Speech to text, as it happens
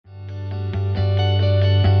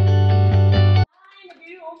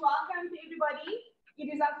It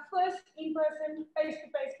is our first in-person,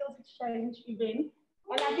 face-to-face skills exchange event.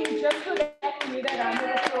 And I think just for that, we need a round of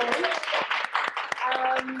applause.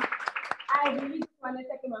 I really just want to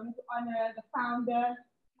take a moment to honor the founder.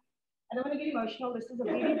 I don't want to get emotional. This is a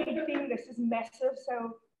very big thing. This is massive.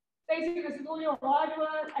 So, Stacey, this is all your hard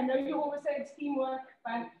work. I know you always say it's teamwork,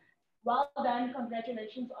 but well done.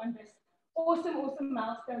 Congratulations on this awesome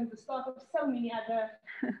milestone, the start of so many other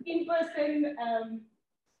in-person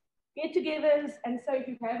get-togethers. And so if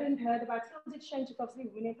you haven't heard about Skills Exchange, it's obviously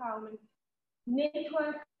a women empowerment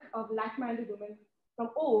network of like-minded women from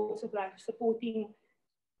all walks of life supporting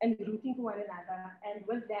and rooting for one another. And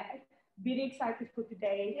with that, very excited for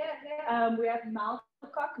today. We have Mel De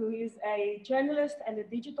Kock, who is a journalist and a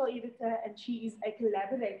digital editor, and she is a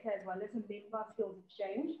collaborator as well as a member of Skills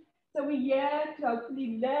Exchange. So we're here to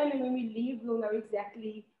hopefully learn, and when we leave, we'll know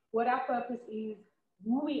exactly what our purpose is,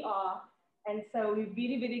 who we are. And so we're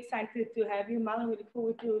very excited to have you, Mel, and we look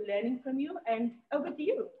forward to learning from you. And over to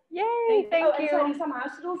you. Yay, thank you. Sorry, some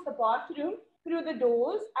house rules, the bathroom, through the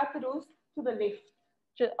doors, up the doors, to the left.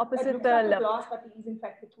 Just opposite the lift. Glass, but it is in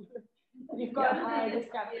fact the toilet. You've got an eye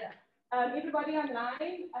discovered. Everybody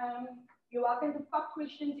online, you're welcome to pop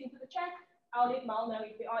questions into the chat. I'll let Mel know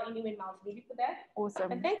if there are any when Mel's ready for that.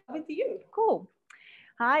 Awesome. And thanks to you. Cool.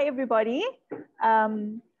 Hi, everybody.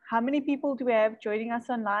 How many people do we have joining us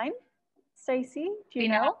online? Stacey, do you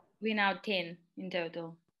know? We're now 10 in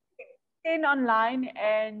total. 10 online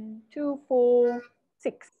and 2, 4,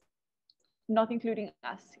 6. Not including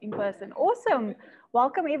us in person. Awesome.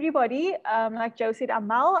 Welcome, everybody. Like Joe said, I'm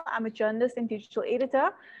Mel. I'm a journalist and digital editor.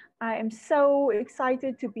 I am so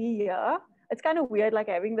excited to be here. It's kind of weird, like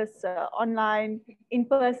having this online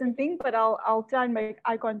in-person thing, but I'll try and make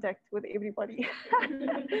eye contact with everybody.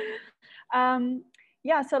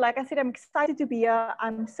 Yeah, so like I said, I'm excited to be here.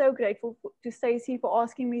 I'm so grateful to Stacey for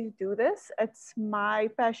asking me to do this. It's my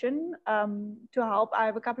passion to help. I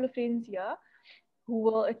have a couple of friends here who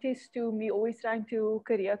will attest to me always trying to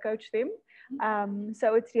career coach them.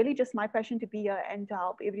 So it's really just my passion to be here and to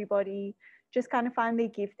help everybody just kind of find their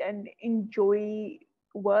gift and enjoy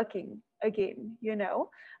working again, you know,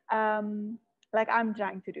 like I'm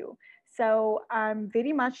trying to do. So I'm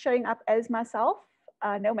very much showing up as myself,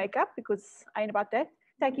 no makeup because I ain't about that.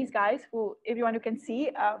 Takis, guys, for everyone who can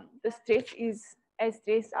see, this dress is as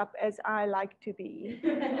dressed up as I like to be.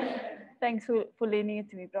 Thanks for lending it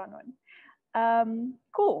to me, Bronwyn.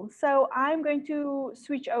 Cool. So I'm going to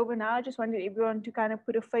switch over now. I just wanted everyone to kind of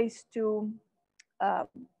put a face to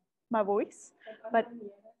my voice. But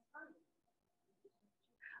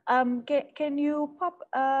can you pop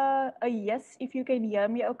a yes if you can hear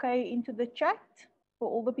me okay into the chat for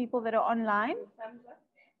all the people that are online?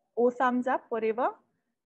 Or thumbs up, whatever.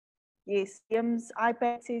 Yes, Liam's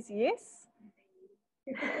iPad says yes.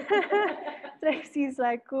 Tracy's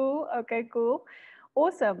like, cool. Okay, cool.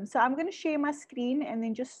 Awesome. So I'm going to share my screen and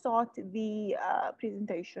then just start the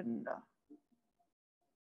presentation.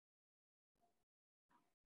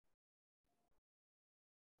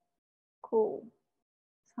 Cool.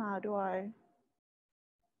 So how do I?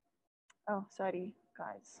 Oh, sorry,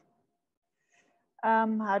 guys.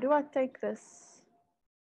 How do I take this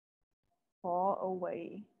far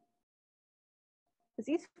away? This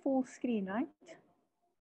is full screen, right?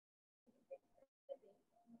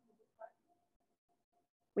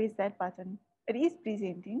 Where's that button? It is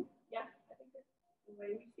presenting. Yeah, I think that's the way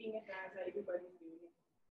we're seeing it now, so everybody's doing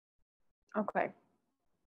it. Okay.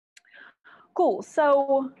 Cool.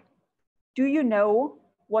 So, do you know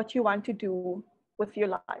what you want to do with your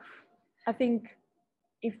life? I think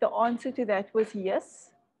if the answer to that was yes,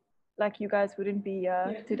 like you guys wouldn't be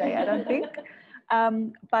here today, I don't think.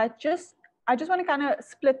 But I just want to kind of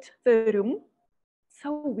split the room.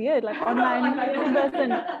 So weird, like online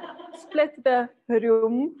person, split the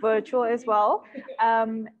room virtual as well,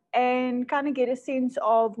 and kind of get a sense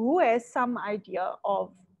of who has some idea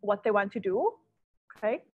of what they want to do.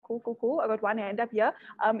 Okay, cool. I got one hand up here.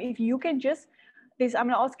 If you can just, I'm going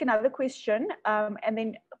to ask another question, and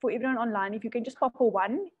then for everyone online, if you can just pop a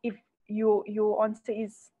 1 if your answer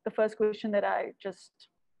is the first question that I just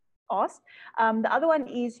asked. The other one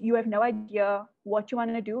is you have no idea what you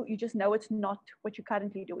want to do. You just know it's not what you're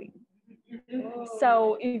currently doing. Oh.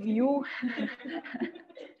 So if you,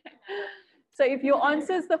 so if your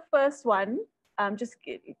answer is the first one, just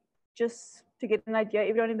to get an idea,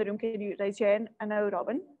 everyone in the room, can you raise your hand? I know,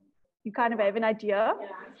 Robin, you kind of have an idea.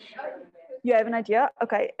 Yeah. You have an idea?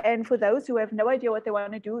 Okay. And for those who have no idea what they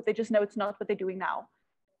want to do, they just know it's not what they're doing now.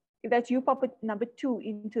 If that's you, pop it number 2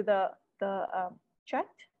 into the chat.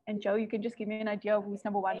 And Joe, you can just give me an idea of who's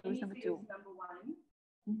number 1, who's number 2. Number 1.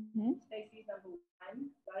 Stacey is number 1.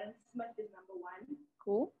 Lauren Smith is number 1.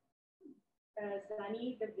 Cool.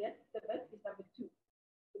 Zani, the bit is number 2.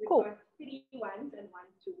 So we've Cool. got 3 1s and 1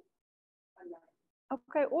 2 online.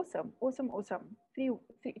 Okay, awesome, awesome, awesome. Three,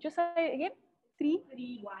 just say it again. 3.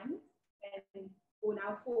 3 1s and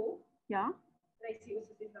now 4. Yeah. Tracy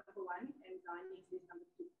also says number 1 and Zani says number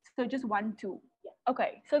 2. So just 1, 2. Yeah.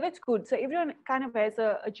 Okay, so that's good. So everyone kind of has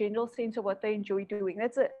a general sense of what they enjoy doing.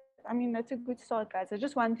 That's a good start, guys. I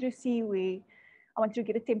just wanted to see I want to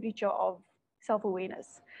get a temperature of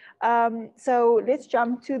self-awareness. So let's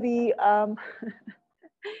jump to the,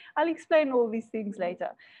 I'll explain all these things later.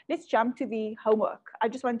 Let's jump to the homework. I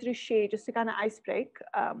just wanted to share, just to kind of ice break,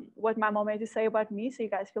 what my mom had to say about me, so you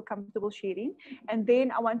guys feel comfortable sharing. And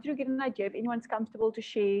then I wanted to get an idea if anyone's comfortable to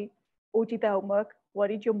share or did the homework. What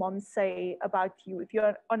did your mom say about you? If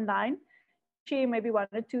you're online, share maybe 1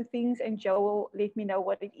 or 2 things, and Joe will let me know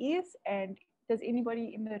what it is. And does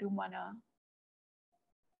anybody in the room wanna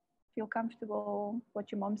feel comfortable? What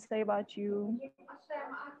your mom say about you?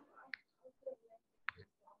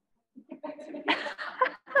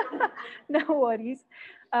 No worries.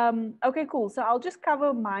 Okay, cool. So I'll just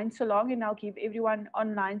cover mine so long, and I'll give everyone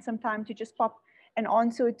online some time to just pop an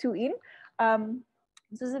answer or 2 in.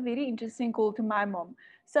 This is a very interesting call to my mom.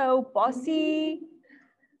 So bossy,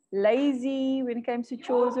 lazy when it comes to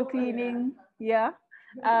chores or cleaning. Yeah.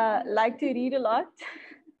 Like to read a lot.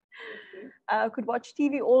 Could watch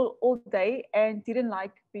TV all day and didn't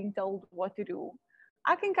like being told what to do.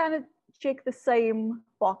 I can kind of check the same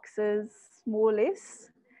boxes more or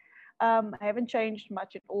less. I haven't changed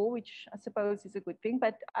much at all, which I suppose is a good thing,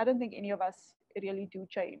 but I don't think any of us really do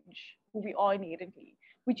change who we are inherently,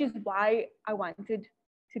 which is why I wanted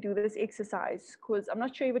to do this exercise, because I'm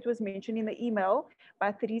not sure if it was mentioned in the email,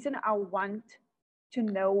 but the reason I want to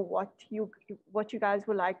know what you guys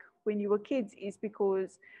were like when you were kids is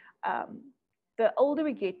because the older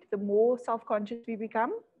we get, the more self-conscious we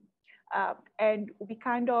become, and we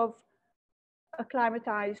kind of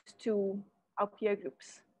acclimatize to our peer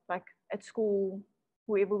groups, like at school,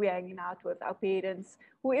 whoever we're hanging out with, our parents,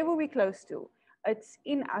 whoever we're close to. It's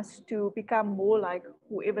in us to become more like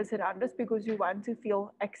whoever's around us because we want to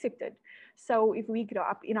feel accepted. So if we grow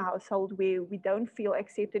up in a household where we don't feel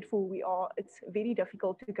accepted for who we are, it's very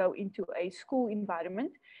difficult to go into a school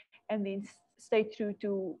environment and then stay true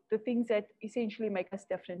to the things that essentially make us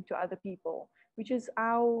different to other people, which is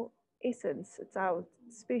our essence, it's our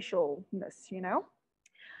specialness, you know?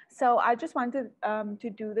 So I just wanted to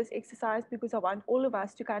do this exercise because I want all of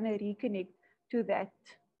us to kind of reconnect to that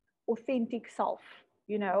authentic self,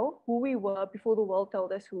 you know, who we were before the world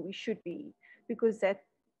told us who we should be, because that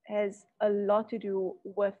has a lot to do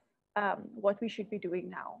with what we should be doing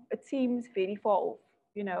now. It seems very far off,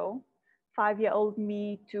 you know, 5-year-old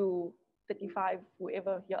me to 35,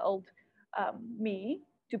 whoever year old me,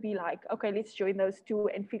 to be like, okay, let's join those 2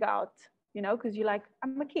 and figure out, you know, because you're like,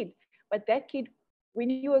 I'm a kid. But that kid, when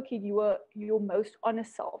you were a kid, you were your most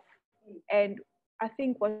honest self. And I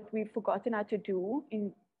think what we've forgotten how to do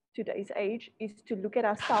in today's age is to look at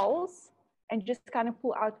ourselves and just kind of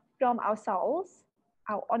pull out from ourselves,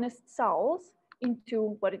 our honest selves,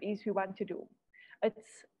 into what it is we want to do.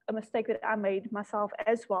 It's a mistake that I made myself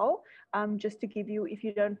as well. Just to give you, if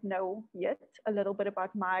you don't know yet, a little bit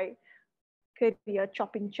about my career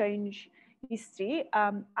chopping change history.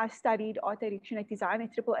 I studied art direction and design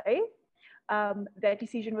at AAA. That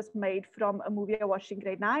decision was made from a movie I watched in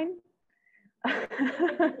grade 9.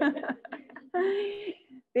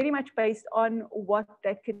 Very much based on what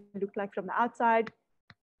that could look like from the outside.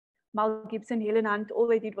 Mel Gibson, Helen Hunt, all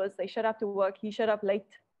they did was they showed up to work. He showed up late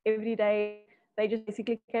every day. They just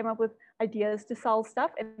basically came up with ideas to sell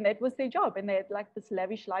stuff, and that was their job. And they had like this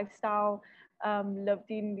lavish lifestyle, lived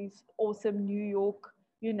in these awesome New York,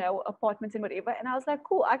 you know, apartments and whatever. And I was like,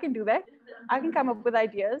 cool, I can do that. I can come up with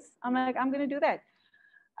ideas. I'm like, I'm going to do that.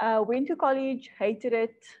 Went to college, hated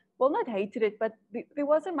it. Well, not hated it, but there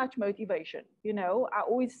wasn't much motivation. You know, I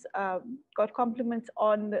always got compliments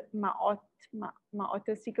on my art, my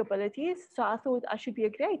artistic abilities. So I thought I should be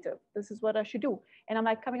a creative. This is what I should do. And I'm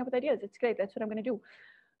like coming up with ideas. It's great. That's what I'm going to do.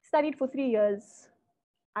 Studied for 3 years.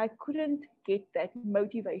 I couldn't get that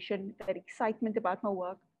motivation, that excitement about my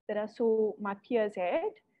work that I saw my peers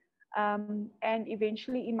had. And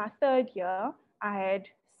eventually in my 3rd year, I had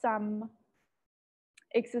some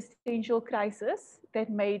existential crisis that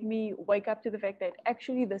made me wake up to the fact that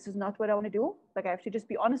actually this is not what I want to do. Like I have to just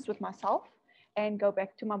be honest with myself and go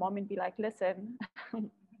back to my mom and be like, listen,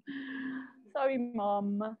 sorry,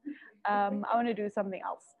 mom, I want to do something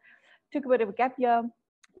else. Took a bit of a gap year,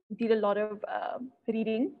 did a lot of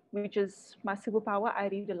reading, which is my superpower. I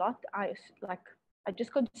read a lot. I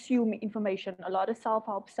just consume information, a lot of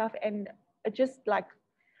self-help stuff. And it just like,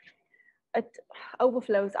 it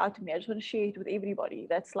overflows out to me. I just want to share it with everybody.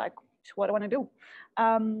 That's like what I want to do.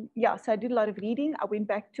 Yeah, so I did a lot of reading. I went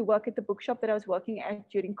back to work at the bookshop that I was working at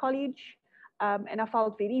during college, and I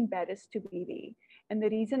felt very embarrassed to be there. And the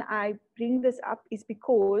reason I bring this up is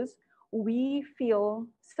because we feel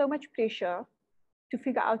so much pressure to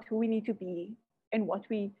figure out who we need to be and what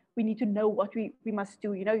we need to know what we must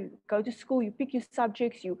do. You know, you go to school, you pick your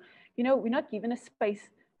subjects, you know, we're not given a space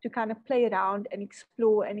to kind of play around and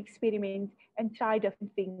explore and experiment and try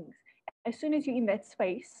different things. As soon as you're in that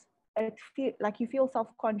space, you feel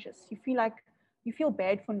self-conscious. You feel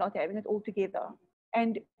bad for not having it all together.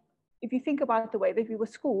 And if you think about the way that we were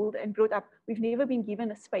schooled and brought up, we've never been given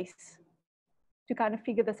a space to kind of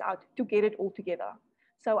figure this out, to get it all together.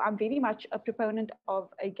 So I'm very much a proponent of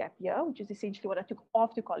a gap year, which is essentially what I took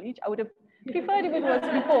after college. I would have preferred if it was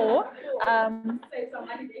before.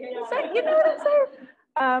 So, you know what I'm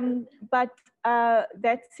saying? But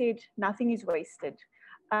that said, nothing is wasted.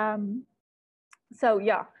 So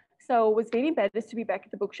yeah, so it was very embarrassed to be back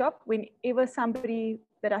at the bookshop. Whenever somebody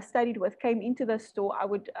that I studied with came into the store, I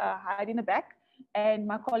would hide in the back, and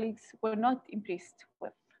my colleagues were not impressed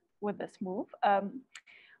with this move.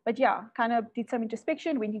 But yeah, kind of did some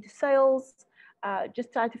introspection, went into sales,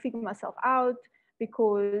 just tried to figure myself out,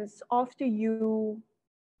 because after you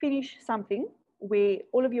finish something where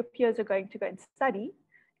all of your peers are going to go and study,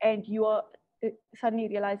 and you are suddenly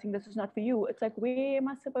realizing this is not for you, it's like, where am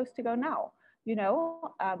I supposed to go now? You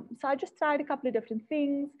know, so I just tried a couple of different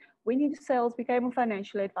things, went into sales, became a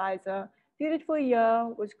financial advisor, did it for a year,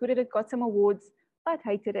 was good at it, got some awards, but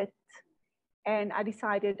hated it. And I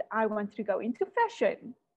decided I wanted to go into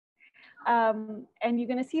fashion. And you're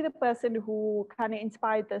going to see the person who kind of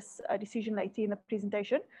inspired this decision later in the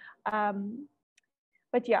presentation.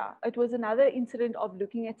 But yeah, it was another incident of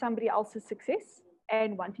looking at somebody else's success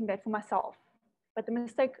and wanting that for myself. But the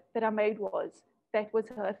mistake that I made was that was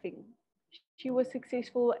her thing. She was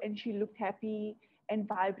successful and she looked happy and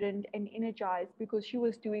vibrant and energized because she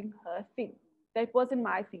was doing her thing. That wasn't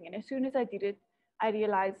my thing. And as soon as I did it, I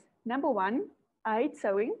realized, number one, I hate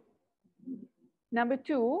sewing. Number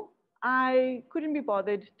two, I couldn't be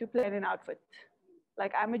bothered to plan an outfit.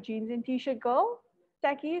 Like, I'm a jeans and t-shirt girl.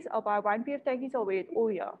 Tackies, I'll buy one pair of tackies, I'll wear it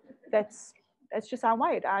all year. That's just how I'm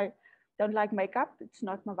wired. I don't like makeup. It's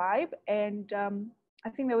not my vibe. And I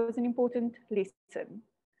think that was an important lesson.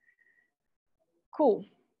 Cool.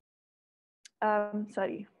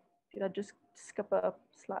 Sorry, did I just skip a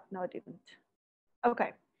slide? No, I didn't.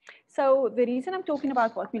 Okay. So the reason I'm talking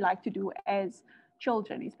about what we like to do as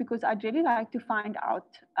children is because I'd really like to find out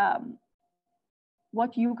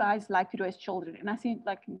what you guys like to do as children. And I see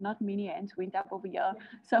like not many hands went up over here.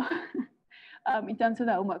 So in terms of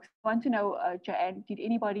the homework, I want to know, Joanne, did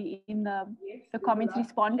anybody in the comments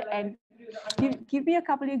respond? And give me a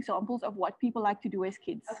couple of examples of what people like to do as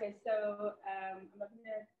kids. Okay, so I'm not going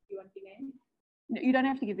to, do you want the name? No, you don't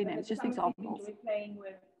have to give the names, just examples. Enjoyed playing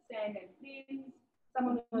with sand and friends.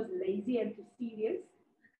 Someone was lazy and too serious.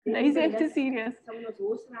 Lazy and too serious. Someone was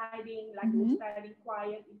horse riding, like horse riding,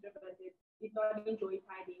 quiet, introverted. Did not enjoy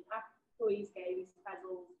tidying up, toys, games,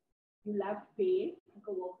 puzzles. You love play. You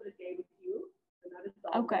can walk for a day with you. Another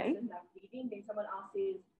dog person, love reading. Then someone else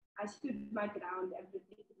says, I stood my ground and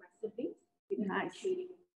played with my siblings. Didn't like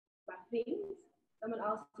sharing my things. Someone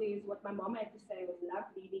else says, what my mom had to say was love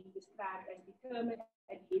reading, described as determined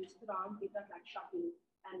and headstrong, did not like shopping,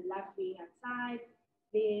 and love being outside.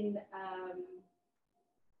 Then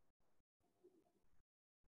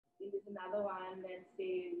there's another one that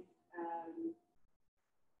says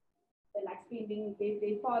they like spending,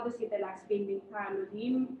 their father said they like spending time with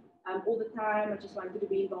him all the time. I just wanted to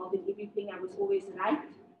be involved in everything. I was always right.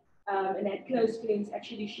 And that close friends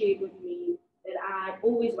actually shared with me that I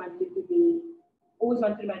always wanted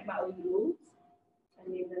to make my own rules.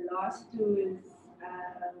 And then the last two is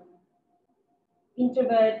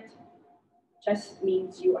introvert just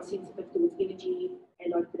means you are sensitive towards energy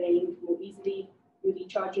and not drained more easily. You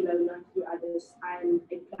recharge alone, not through others. I'm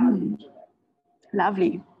a proud introvert.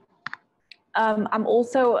 Lovely. I'm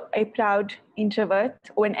also a proud introvert,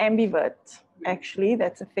 or an ambivert, actually.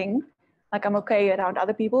 That's a thing. Like, I'm okay around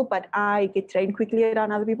other people, but I get drained quickly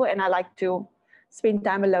around other people, and I like to spend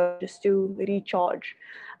time alone just to recharge.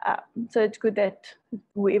 So it's good that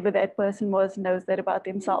whoever that person was knows that about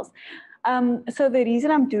themselves. So the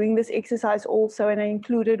reason I'm doing this exercise also, and I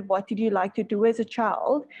included what did you like to do as a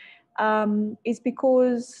child, is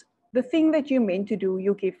because the thing that you're meant to do,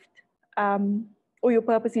 your gift, or your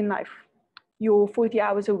purpose in life, your 40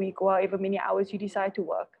 hours a week or however many hours you decide to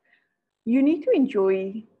work, you need to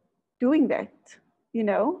enjoy doing that, you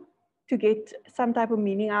know, to get some type of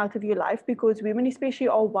meaning out of your life, because women especially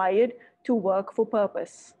are wired to work for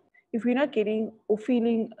purpose. If we're not getting or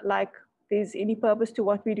feeling like there's any purpose to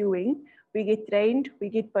what we're doing, we get drained, we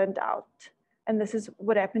get burnt out. And this is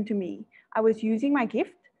what happened to me. I was using my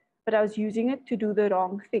gift, but I was using it to do the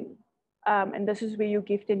wrong thing. And this is where your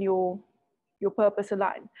gift and your purpose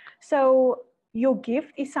align. So your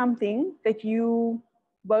gift is something that you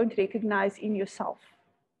won't recognize in yourself.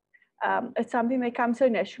 It's something that comes so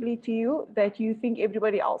naturally to you that you think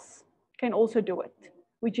everybody else can also do it,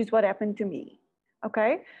 which is what happened to me.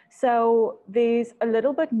 Okay, so there's a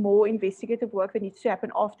little bit more investigative work that needs to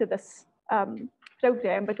happen after this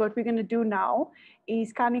program, but what we're going to do now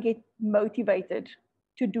is kind of get motivated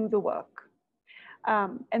to do the work.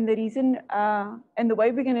 And the reason, and the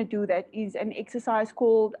way we're going to do that is an exercise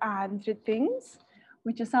called 100 Things,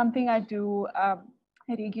 which is something I do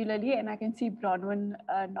regularly. And I can see Bronwyn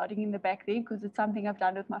nodding in the back there because it's something I've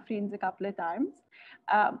done with my friends a couple of times.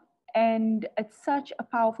 And it's such a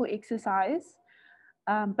powerful exercise.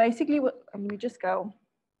 Basically, let me just go.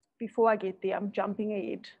 Before I get there, I'm jumping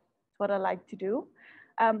ahead. It's what I like to do.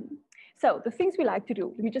 So the things we like to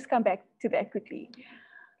do, let me just come back to that quickly.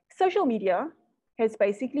 Social media has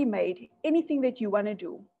basically made anything that you want to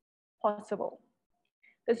do possible.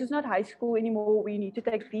 This is not high school anymore where you need to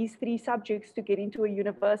take these 3 subjects to get into a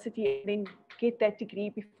university and then get that degree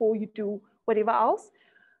before you do whatever else,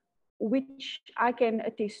 which I can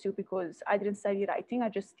attest to because I didn't study writing, I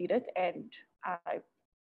just did it and I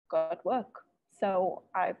got work. So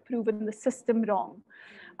I've proven the system wrong.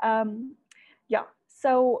 Yeah,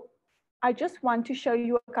 so I just want to show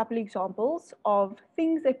you a couple examples of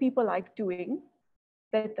things that people like doing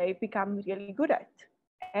that they've become really good at.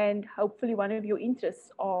 And hopefully one of your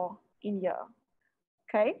interests are in here,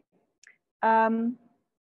 okay?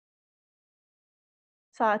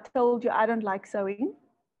 So I told you I don't like sewing.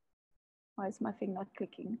 Why is my thing not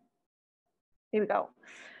clicking? Here we go.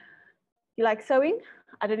 You like sewing?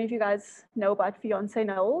 I don't know if you guys know about Fiancé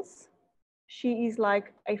Knowles. She is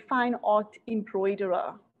like a fine art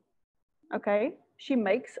embroiderer, okay? She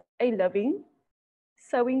makes a living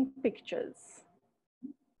sewing pictures.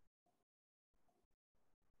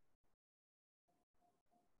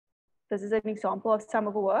 This is an example of some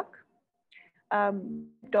of her work.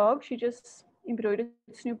 Dog, she just embroidered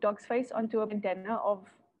Snoop Dogg's face onto a bandana of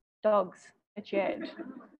dogs that she had.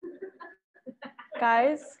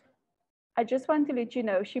 Guys, I just want to let you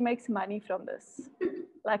know she makes money from this,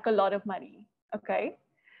 like a lot of money, okay?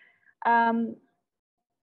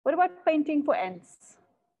 What about painting for ants?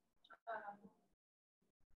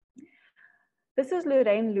 This is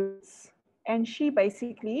Lorraine Lutz, and she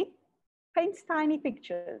basically paints tiny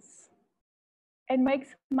pictures and makes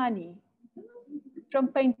money from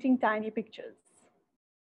painting tiny pictures.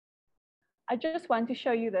 I just want to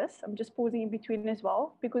show you this. I'm just pausing in between as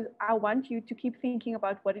well, because I want you to keep thinking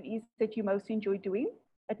about what it is that you most enjoy doing.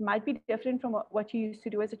 It might be different from what you used to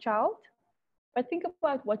do as a child, but think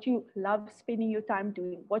about what you love spending your time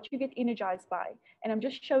doing, what you get energized by. And I'm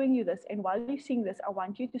just showing you this. And while you're seeing this, I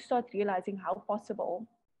want you to start realizing how possible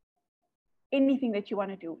anything that you want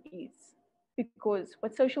to do is. Because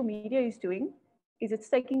what social media is doing is it's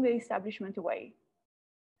taking the establishment away.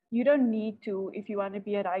 You don't need to, if you want to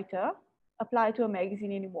be a writer, apply to a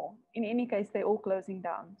magazine anymore. In any case, they're all closing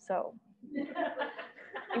down. So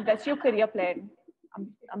if that's your career plan,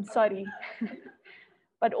 I'm sorry.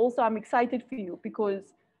 But also I'm excited for you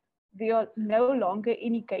because there are no longer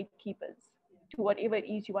any gatekeepers to whatever it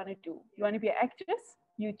is you want to do. You want to be an actress?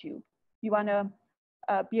 YouTube. You want to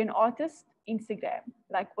be an artist? Instagram.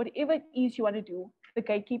 Like whatever it is you want to do, the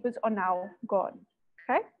gatekeepers are now gone,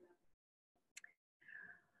 okay?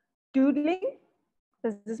 Doodling.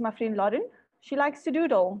 This is my friend Lauren. She likes to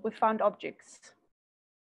doodle with found objects.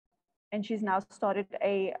 And she's now started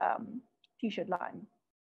a t-shirt line.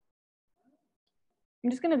 I'm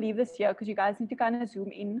just going to leave this here because you guys need to kind of zoom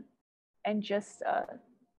in and just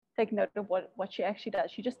take note of what she actually does.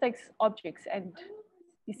 She just takes objects and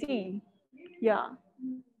you see, yeah.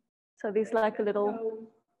 So there's like a little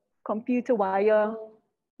computer wire.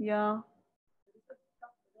 Yeah.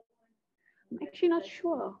 I'm actually not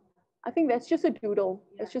sure. I think that's just a doodle.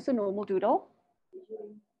 It's just a normal doodle.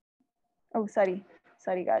 Oh, sorry.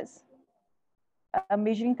 Sorry, guys. A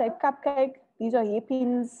measuring tape cupcake. These are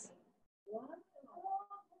hairpins.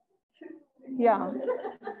 Yeah.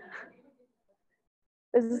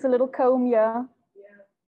 This is a little comb here.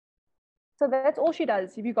 So that's all she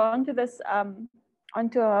does. If you go onto this,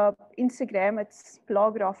 onto her Instagram, it's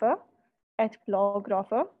blographer,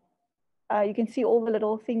 @blographer. You can see all the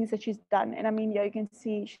little things that she's done. And I mean, yeah, you can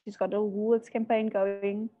see she's got a Woolworths campaign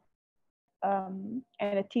going. and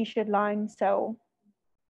a t-shirt line. So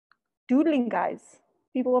doodling, guys.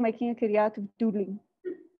 People are making a career out of doodling.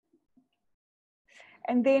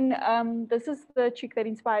 And then this is the chick that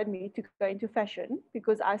inspired me to go into fashion,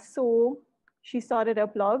 because I saw she started a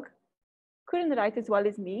blog, couldn't write as well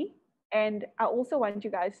as me. And I also want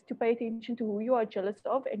you guys to pay attention to who you are jealous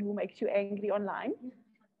of and who makes you angry online.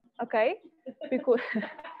 Okay? Because,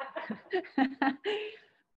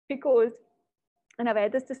 because, and I've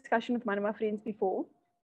had this discussion with one of my friends before,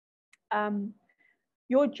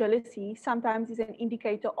 your jealousy sometimes is an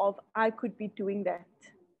indicator of, I could be doing that.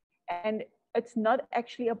 And it's not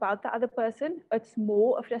actually about the other person. It's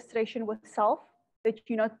more a frustration with self that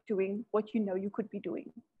you're not doing what you know you could be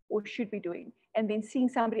doing or should be doing. And then seeing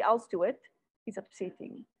somebody else do it is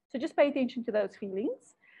upsetting. So just pay attention to those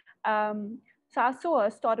feelings. So I saw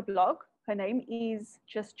her start a blog. Her name is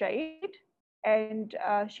Just Jade. And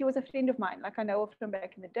she was a friend of mine. Like, I know her from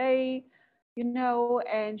back in the day, you know,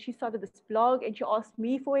 and she started this blog and she asked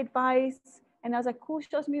me for advice. And I was like, cool, she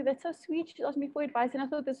asked me, that's so sweet. She asked me for advice. And I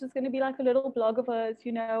thought this was going to be like a little blog of hers,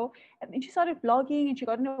 you know. And then she started blogging and she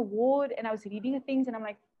got an award. And I was reading her things and I'm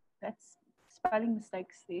like, that's spelling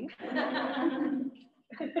mistakes there.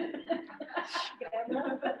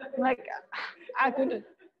 Like, I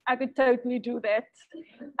could totally do that.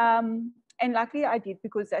 And luckily I did,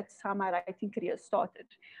 because that's how my writing career started.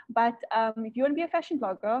 But if you want to be a fashion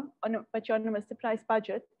blogger, but you're on a Mr. Price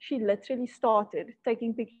budget, she literally started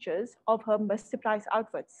taking pictures of her Mr. Price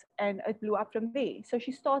outfits and it blew up from there. So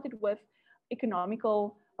she started with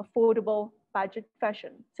economical, affordable budget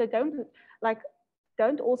fashion. So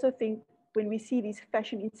don't also think when we see these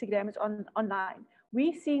fashion Instagrammers online,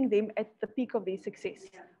 we're seeing them at the peak of their success.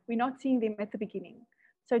 We're not seeing them at the beginning.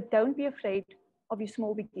 So don't be afraid of your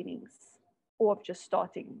small beginnings or of just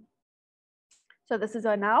starting. So this is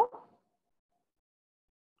her now.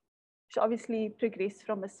 She obviously progressed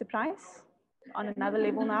from Mr. Price on another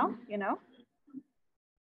level now, you know.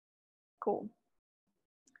 Cool.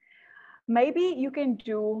 Maybe you can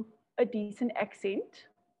do a decent accent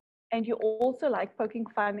and you also like poking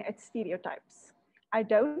fun at stereotypes. I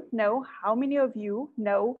don't know how many of you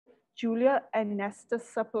know Julia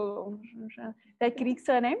Anastasopoulos, that Greek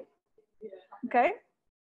surname? Okay.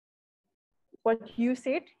 What you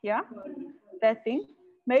said, yeah, that thing.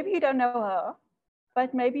 Maybe you don't know her,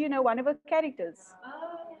 but maybe you know one of her characters.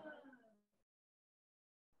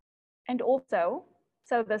 And also,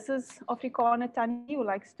 so this is Afrikaner Tannie who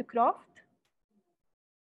likes to craft.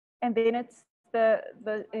 And then it's the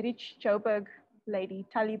rich Joburg lady,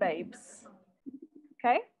 Tally Babes.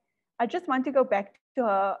 Okay. I just want to go back to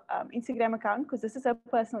her Instagram account, because this is her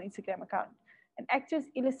personal Instagram account. An actress,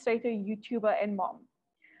 illustrator, YouTuber, and mom.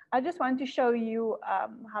 I just want to show you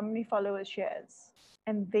how many followers she has.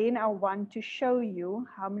 And then I want to show you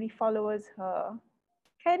how many followers her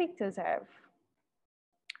characters have.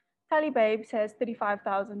 Tally Babes has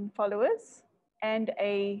 35,000 followers and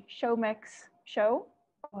a Showmax show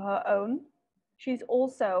of her own. She's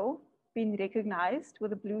also been recognized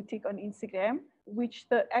with a blue tick on Instagram, which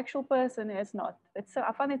the actual person has not.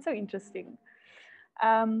 I find it so interesting.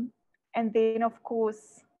 And then, of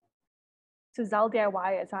course, Suzelle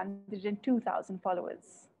DIY has 102,000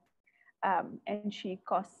 followers. And she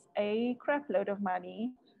costs a crap load of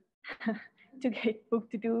money to get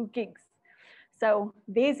booked to do gigs. So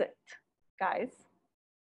there's it, guys.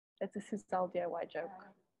 That's a Suzelle DIY joke.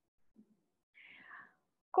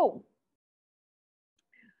 Cool.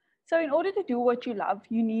 So in order to do what you love,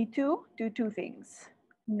 you need to do two things.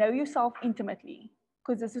 Know yourself intimately,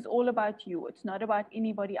 because this is all about you. It's not about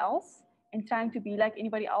anybody else. And trying to be like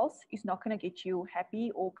anybody else is not going to get you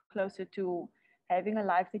happy or closer to having a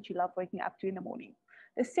life that you love waking up to in the morning.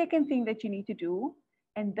 The second thing that you need to do,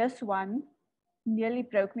 and this one nearly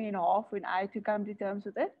broke me in half when I had to come to terms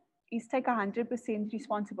with it, is take 100%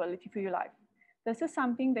 responsibility for your life. This is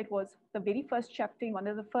something that was the very first chapter in one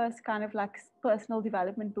of the first kind of like personal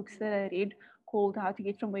development books that I read, called How to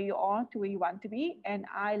Get From Where You Are to Where You Want to Be. And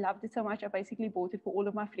I loved it so much, I basically bought it for all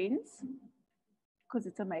of my friends because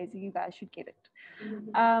it's amazing. You guys should get it.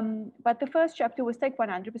 But the first chapter was take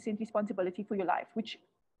 100% responsibility for your life, which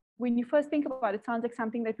when you first think about it, sounds like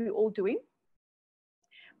something that we're all doing.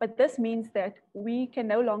 But this means that we can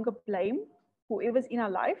no longer blame whoever's in our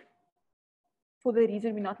life for the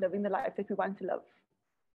reason we're not living the life that we want to live.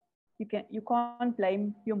 You can't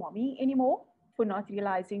blame your mommy anymore for not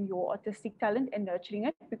realizing your artistic talent and nurturing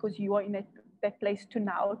it, because you are in that place to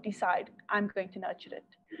now decide, I'm going to nurture it.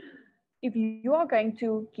 If you are going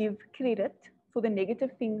to give credit for the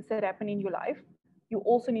negative things that happen in your life, you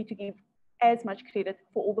also need to give as much credit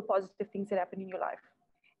for all the positive things that happen in your life.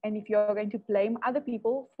 And if you're going to blame other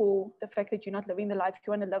people for the fact that you're not living the life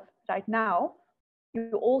you want to live right now,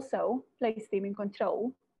 you also place them in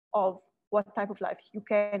control of what type of life you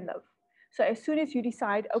can live. So as soon as you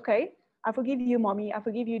decide, okay, I forgive you, mommy, I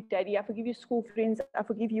forgive you, daddy, I forgive you, school friends, I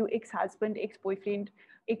forgive you, ex-husband, ex-boyfriend,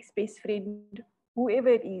 ex-best friend, whoever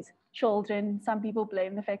it is, children. Some people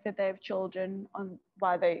blame the fact that they have children on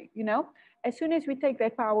why they, as soon as we take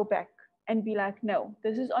that power back and be like, no,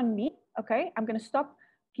 this is on me, okay, I'm going to stop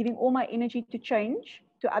giving all my energy to change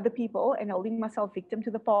to other people and holding myself victim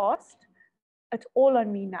to the past. It's all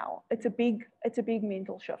on me now. It's a big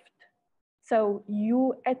mental shift. So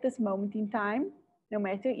you at this moment in time, no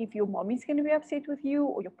matter if your mom is going to be upset with you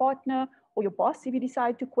or your partner or your boss if you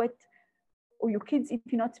decide to quit, or your kids if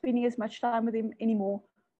you're not spending as much time with them anymore,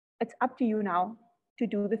 it's up to you now to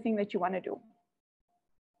do the thing that you want to do.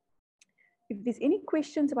 If there's any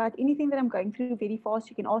questions about anything that I'm going through very fast,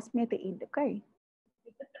 you can ask me at the end, okay?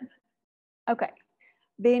 Okay.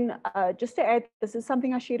 Then just to add, this is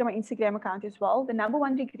something I shared on my Instagram account as well. The number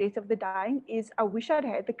one regret of the dying is I wish I'd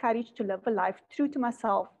had the courage to live a life true to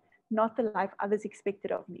myself, not the life others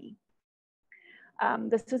expected of me.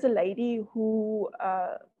 This was a lady who,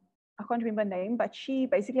 I can't remember her name, but she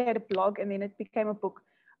basically had a blog and then it became a book.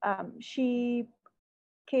 She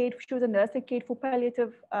was a nurse that cared for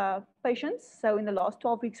palliative patients. So in the last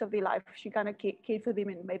 12 weeks of their life, she kind of cared for them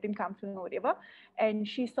and made them comfortable or whatever. And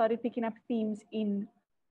she started picking up themes in,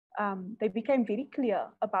 they became very clear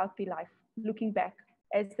about their life, looking back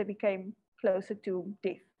as they became closer to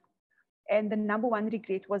death. And the number one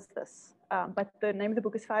regret was this. But the name of the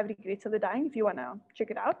book is 5 Regrets of the Dying, if you want to check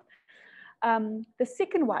it out. The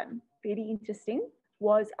second one, very interesting,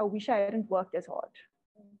 was I wish I hadn't worked as hard.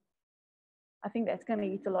 I think that's going to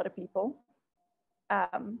eat a lot of people.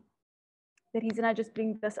 The reason I just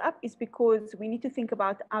bring this up is because we need to think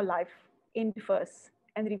about our life end first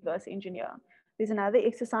and reverse engineer. There's another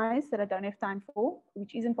exercise that I don't have time for,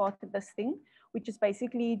 which isn't part of this thing, which is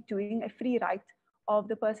basically doing a free write of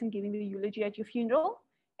the person giving the eulogy at your funeral.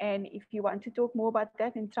 And if you want to talk more about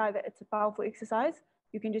that and try that, it's a powerful exercise.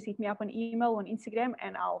 You can just hit me up on email, on Instagram,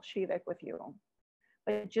 and I'll share that with you.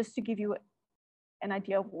 But just to give you an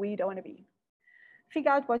idea of where you don't want to be.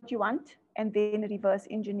 Figure out what you want and then reverse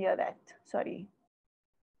engineer that. Sorry.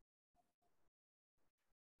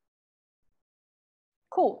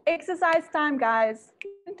 Cool. Exercise time, guys.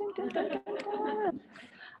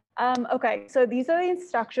 Okay, so these are the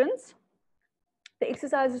instructions. The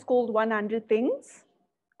exercise is called 100 things.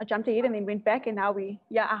 I jumped ahead and then went back, and now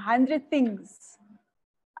 100 things.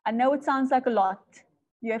 I know it sounds like a lot.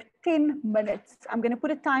 You have 10 minutes. I'm going to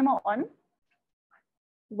put a timer on.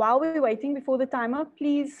 While we're waiting before the timer,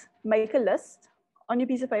 please make a list on your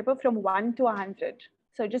piece of paper from 1 to 100.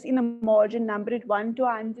 So just in the margin, number it 1 to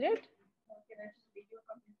 100.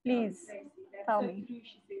 Please tell me.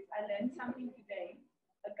 She says, I learned something today.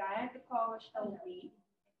 A guy at the car wash told me,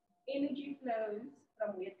 energy flows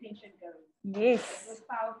from where tension goes. Yes. It was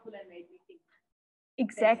powerful and made me think.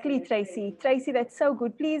 Exactly, Tracy. Tracy, that's so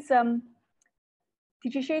good. Please,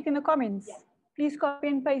 did you share it in the comments? Yeah. Please copy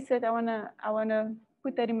and paste it. I wanna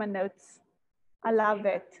put that in my notes. I love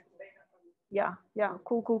that. Yeah,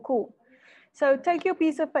 cool. So take your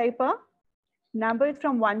piece of paper, number it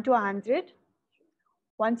from 1 to 100.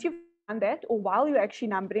 Once you've done that, or while you're actually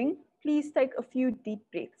numbering, please take a few deep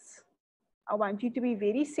breaths. I want you to be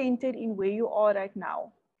very centered in where you are right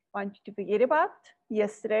now. I want you to forget about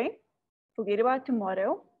yesterday, forget about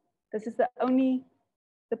tomorrow.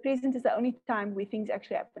 The present is the only time where things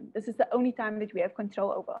actually happen. This is the only time that we have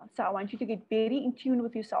control over. So I want you to get very in tune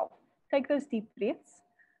with yourself. Take those deep breaths.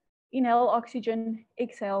 Inhale oxygen,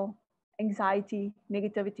 exhale anxiety,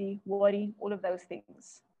 negativity, worry, all of those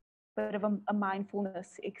things. Bit of a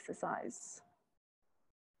mindfulness exercise.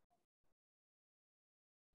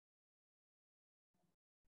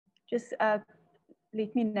 Just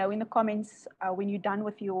let me know in the comments when you're done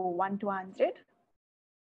with your 1 to 100.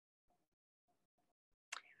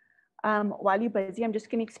 While you're busy, I'm just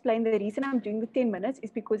going to explain the reason I'm doing the 10 minutes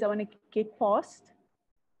is because I want to get past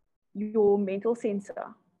your mental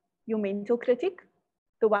censor, your mental critic,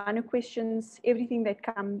 the one who questions everything that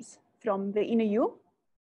comes from the inner you,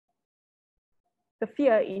 the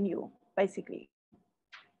fear in you, basically.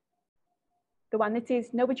 The one that says,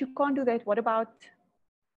 no, but you can't do that. What about?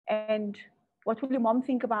 And what will your mom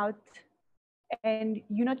think about? And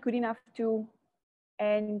you're not good enough to,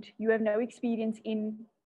 and you have no experience in.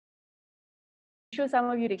 I'm sure some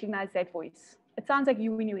of you recognize that voice. It sounds like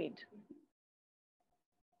you in your head.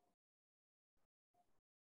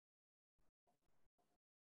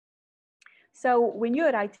 So when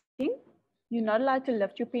you're writing, you're not allowed to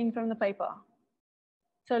lift your pen from the paper.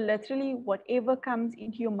 So literally, whatever comes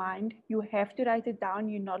into your mind, you have to write it down.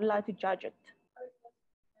 You're not allowed to judge it.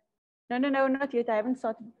 No, no, no, not yet. I haven't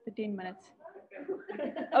started the 10 minutes.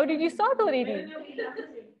 Oh, did you start already?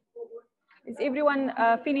 Is everyone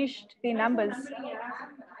finished their numbers?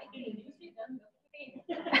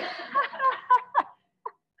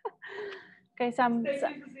 Okay, some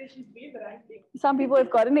people have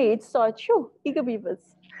gotten a head start. Shoo, eager beavers.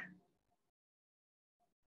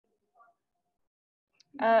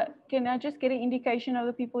 Can I just get an indication of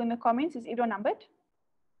the people in the comments? Is everyone numbered?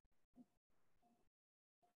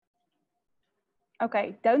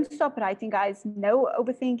 Okay, don't stop writing, guys. No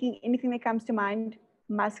overthinking. Anything that comes to mind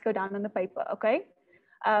must go down on the paper, okay?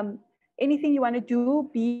 Anything you want to do,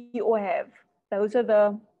 be, or have. Those are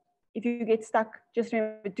the, if you get stuck, just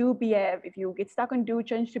remember, do, be, have. If you get stuck on do,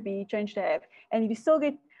 change to be, change to have. And if you still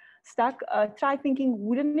get stuck, try thinking,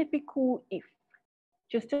 wouldn't it be cool if?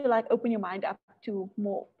 Just to like open your mind up to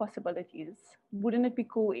more possibilities. Wouldn't it be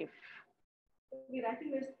cool if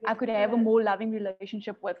I could have a more loving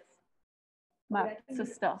relationship with my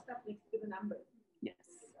sister? Yes.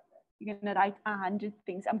 You're going to write 100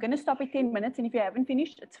 things. I'm going to stop at 10 minutes. And if you haven't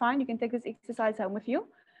finished, it's fine. You can take this exercise home with you.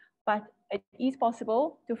 But it is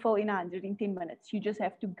possible to fill in 100 in 10 minutes. You just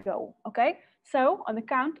have to go. Okay. So on the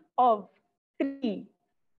count of 3,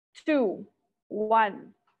 2,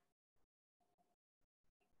 1.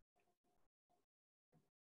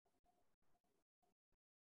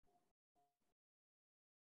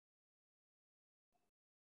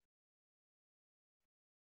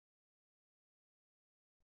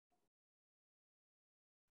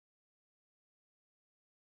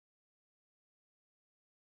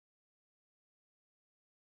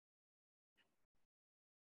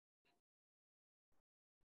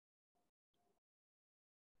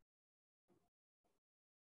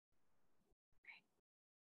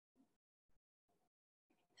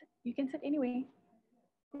 You can sit anyway.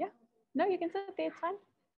 Yeah. No, you can sit there. It's fine.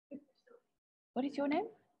 What is your name?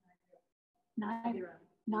 Nadira.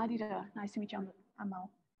 Nadira. Nice to meet you,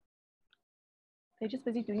 Amal. They're just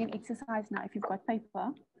busy doing an exercise now. If you've got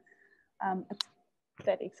paper, it's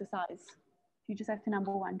that exercise. You just have to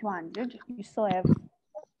number 1 to 100. You still have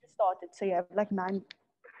started, so you have like nine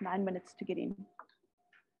minutes to get into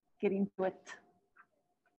it.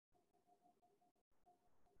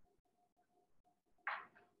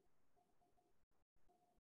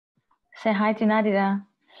 Say hi to Nadira.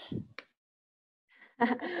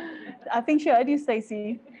 I think she heard you,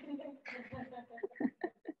 Stacey.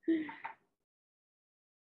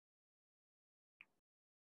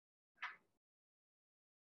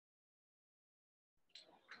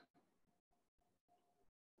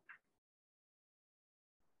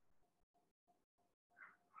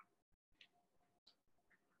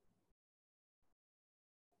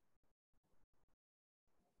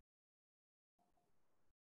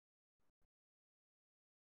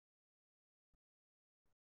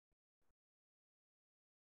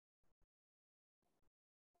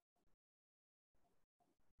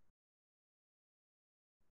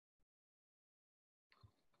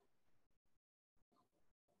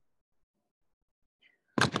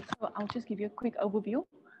 So I'll just give you a quick overview.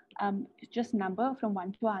 Just number from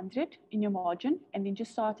 1 to 100 in your margin, and then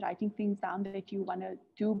just start writing things down that you want to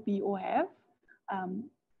do, be, or have.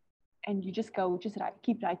 And you just go, just write,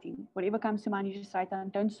 keep writing. Whatever comes to mind, you just write down.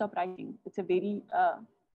 Don't stop writing. It's a very,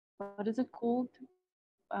 what is it called?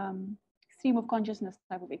 Stream of consciousness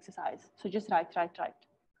type of exercise. So just write. Try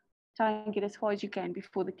and get as far as you can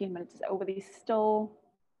before the 10 minutes is over. There's still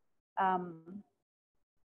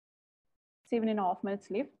 7.5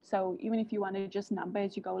 minutes left. So even if you want to just number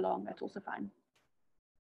as you go along, that's also fine.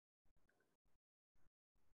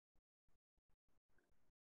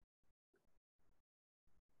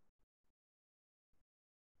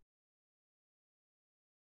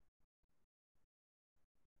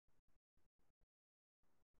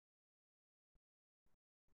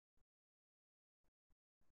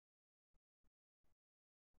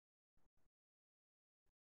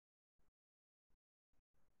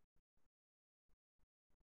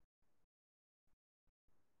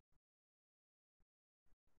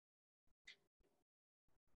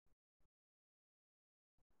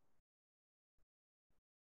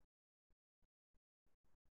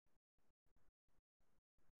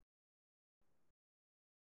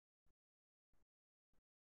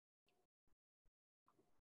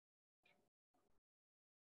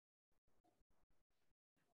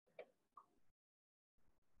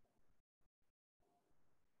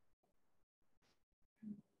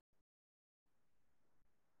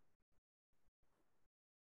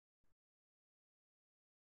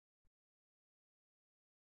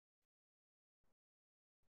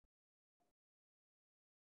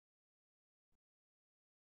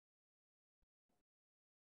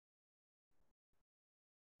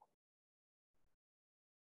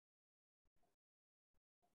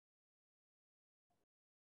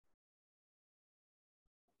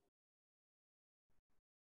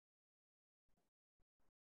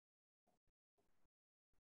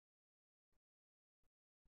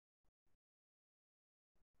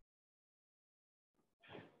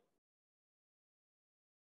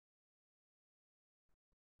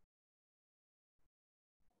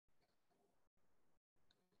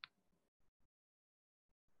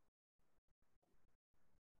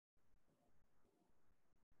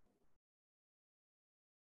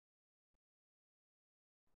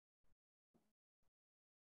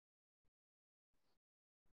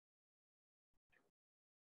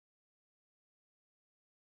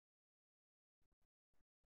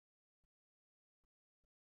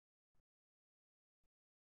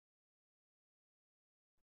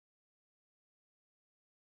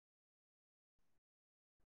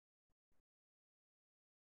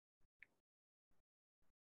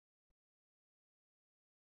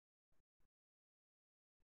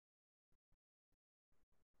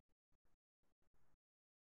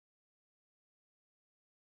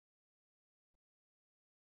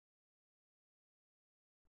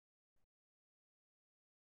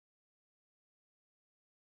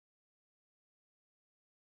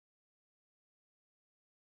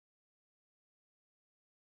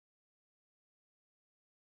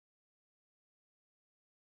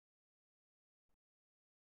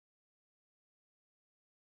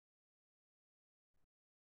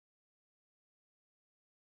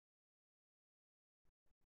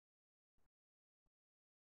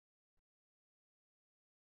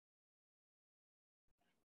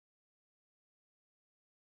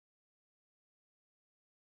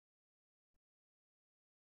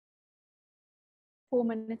 4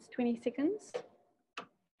 minutes, 20 seconds.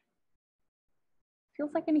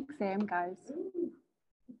 Feels like an exam, guys.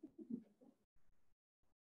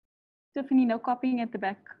 Tiffany, no copying at the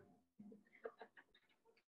back.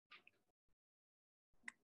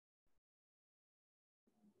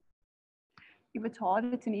 If it's hard,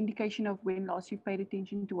 it's an indication of when last you paid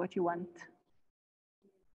attention to what you want.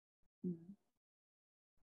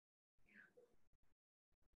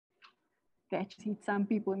 That just hits some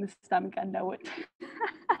people in the stomach, I know it.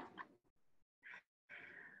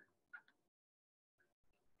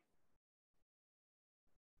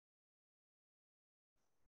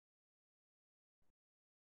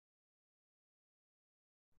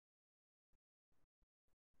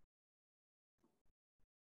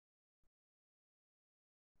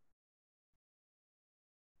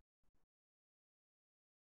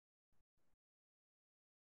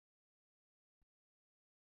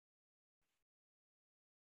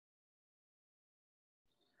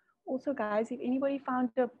 Also, guys, if anybody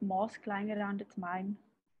found a mask lying around, it's mine.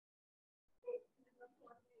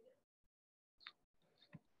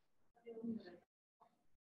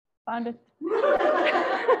 Found it.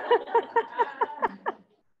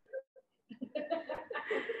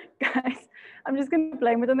 Guys, I'm just going to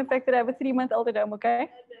blame it on the fact that I have a 3-month-old at home, okay?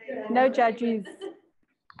 No judges.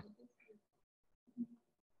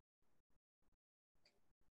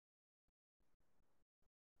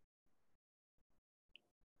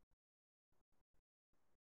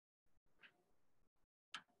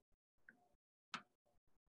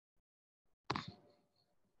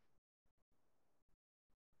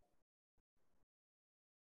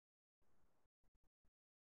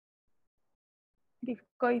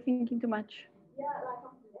 Are you thinking too much? Yeah, like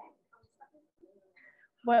I'm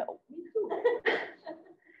Well,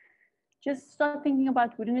 just start thinking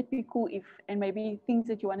about wouldn't it be cool if, and maybe things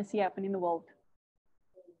that you want to see happen in the world.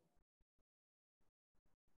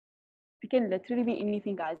 It can literally be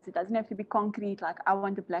anything, guys. It doesn't have to be concrete, like I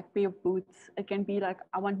want a black pair of boots. It can be like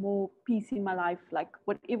I want more peace in my life, like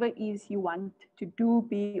whatever it is you want to do,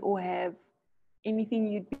 be, or have,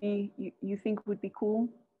 anything you think would be cool,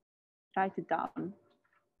 write it down.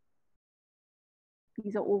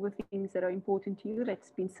 These are all the things that are important to you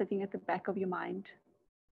that's been sitting at the back of your mind,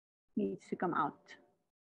 needs to come out.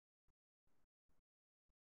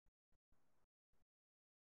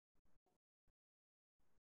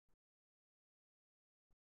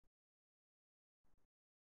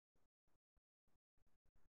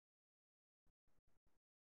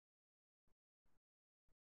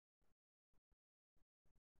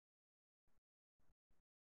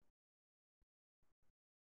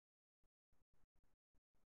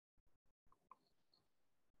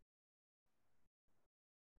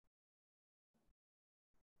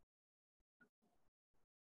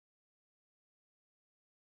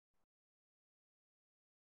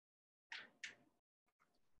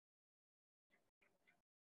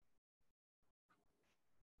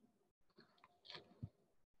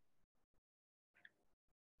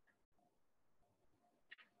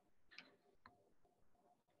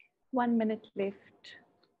 One minute left.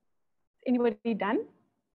 Anybody done?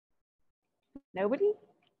 Nobody?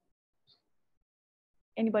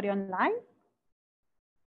 Anybody online?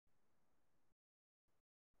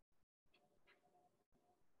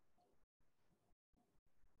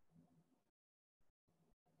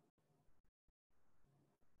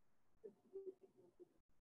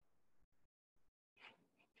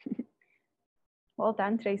 Well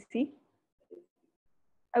done, Tracy.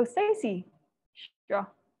 Oh, Stacey. Sure.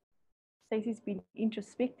 Stacey's been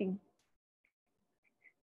introspecting.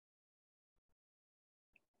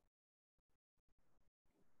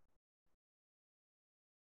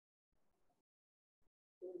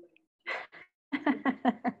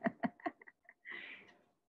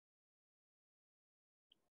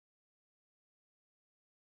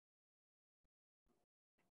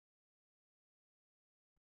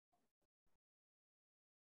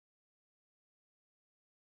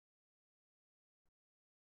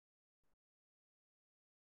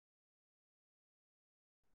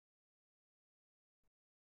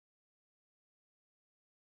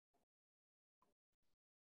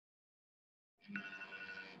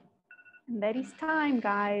 And that is time,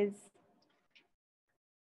 guys.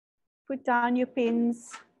 Put down your pens.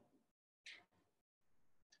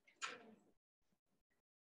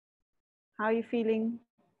 How are you feeling?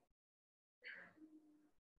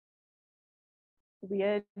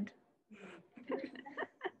 Weird.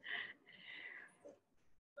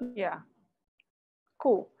 Yeah.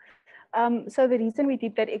 Cool. So the reason we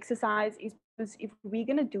did that exercise is because if we're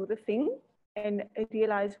going to do the thing and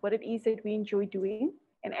realize what it is that we enjoy doing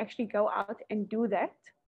and actually go out and do that,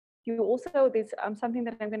 You also, there's something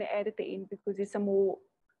that I'm going to add at the end because there's some more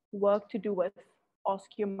work to do with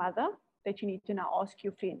ask your mother that you need to now ask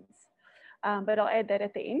your friends. But I'll add that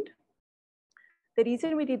at the end. The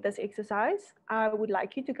reason we did this exercise, I would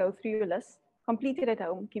like you to go through your list, complete it at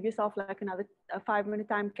home, give yourself like another 5-minute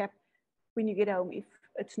time cap when you get home if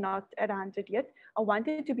it's not at 100 yet. I want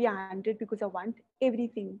it to be 100 because I want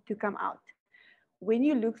everything to come out. When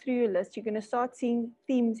you look through your list, you're going to start seeing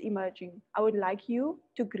themes emerging. I would like you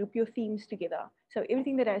to group your themes together. So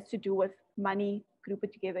everything that has to do with money, group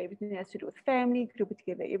it together. Everything that has to do with family, group it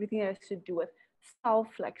together. Everything that has to do with self,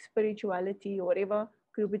 like spirituality or whatever,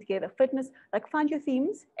 group it together. Fitness, like find your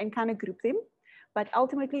themes and kind of group them. But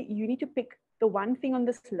ultimately, you need to pick the one thing on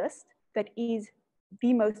this list that is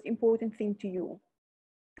the most important thing to you.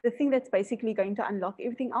 The thing that's basically going to unlock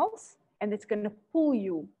everything else and it's going to pull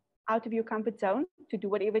you out of your comfort zone to do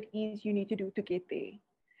whatever it is you need to do to get there.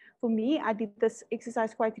 For me, I did this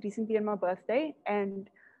exercise quite recently on my birthday, and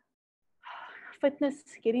fitness,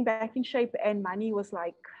 getting back in shape, and money was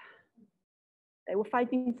like, they were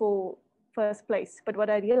fighting for first place. But what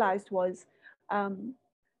I realized was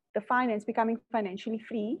the finance, becoming financially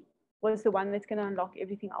free, was the one that's going to unlock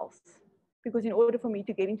everything else. Because in order for me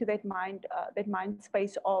to get into that mind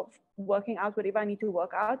space of working out whatever I need to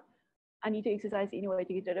work out, I need to exercise anyway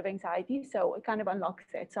to get rid of anxiety. So it kind of unlocks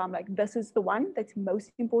that. So I'm like, this is the one that's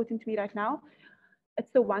most important to me right now.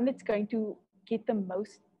 It's the one that's going to get the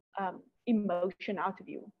most emotion out of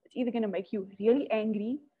you. It's either going to make you really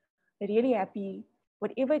angry, really happy,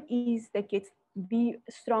 whatever it is that gets the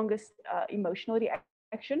strongest emotional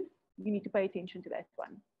reaction, you need to pay attention to that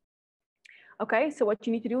one. Okay, so what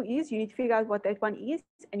you need to do is you need to figure out what that one is,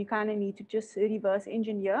 and you kind of need to just reverse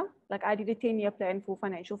engineer. Like I did a 10-year plan for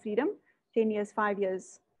financial freedom, 10 years, 5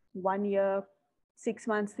 years, 1 year, 6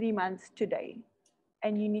 months, 3 months, today.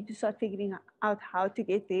 And you need to start figuring out how to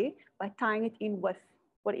get there by tying it in with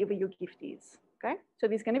whatever your gift is. Okay, so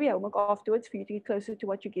there's going to be homework afterwards for you to get closer to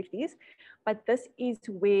what your gift is. But this is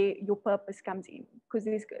where your purpose comes in, because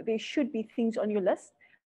there should be things on your list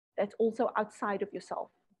that's also outside of yourself.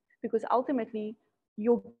 Because ultimately,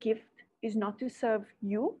 your gift is not to serve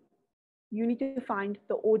you. You need to find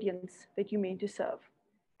the audience that you're meant to serve.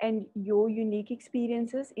 And your unique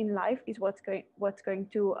experiences in life is what's going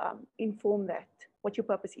to inform that, what your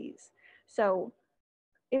purpose is. So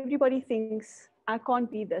everybody thinks, I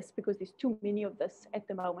can't be this because there's too many of this at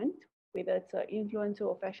the moment, whether it's an influencer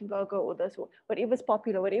or fashion blogger or this, or whatever's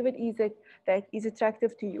popular, whatever it is that is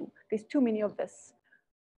attractive to you. There's too many of this.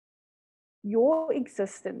 Your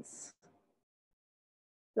existence,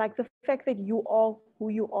 like the fact that you are who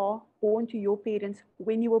you are, born to your parents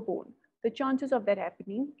when you were born, the chances of that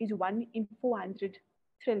happening is 1 in 400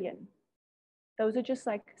 trillion. Those are just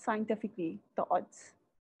like scientifically the odds,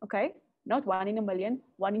 okay? Not 1 in a million,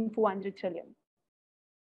 1 in 400 trillion.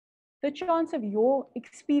 The chance of your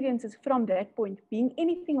experiences from that point being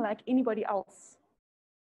anything like anybody else,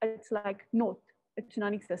 it's like naught, it's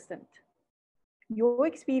non-existent. Your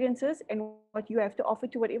experiences and what you have to offer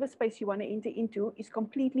to whatever space you want to enter into is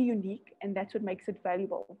completely unique, and that's what makes it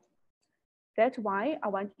valuable. That's why I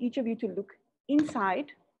want each of you to look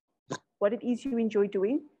inside what it is you enjoy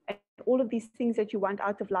doing and all of these things that you want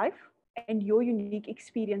out of life and your unique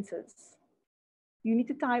experiences. You need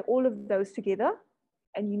to tie all of those together,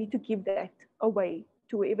 and you need to give that away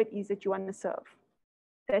to whoever it is that you want to serve.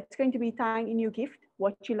 That's going to be tying in your gift,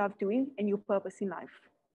 what you love doing, and your purpose in life.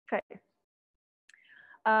 Okay.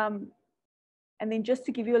 And then just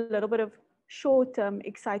to give you a little bit of short-term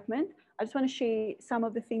excitement, I just want to share some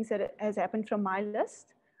of the things that has happened from my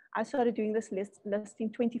list. I started doing this list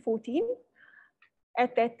in 2014.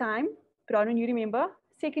 At that time, Bronwyn, you remember,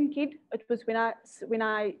 second kid, it was when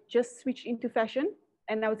I just switched into fashion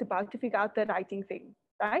and I was about to figure out the writing thing,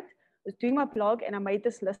 right? I was doing my blog and I made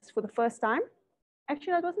this list for the first time.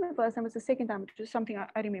 Actually, that wasn't the first time, it was the second time. It was something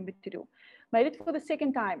I remembered to do. Made it for the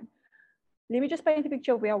second time. Let me just paint a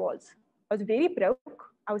picture of where I was. I was very broke.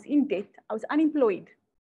 I was in debt. I was unemployed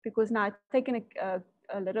because now I'd taken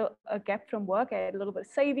a gap from work. I had a little bit of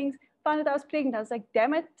savings. Found out I was pregnant. I was like,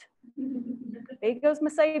 damn it. There goes my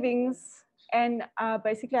savings. And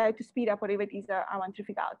basically, I had to speed up whatever it is I want to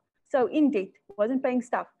figure out. So in debt, wasn't paying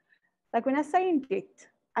stuff. Like when I say in debt,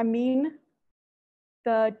 I mean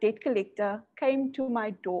the debt collector came to my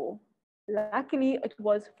door. Luckily, it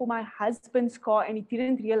was for my husband's car, and he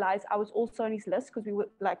didn't realize I was also on his list because we were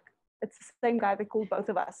like, it's the same guy that called both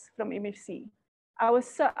of us from MFC.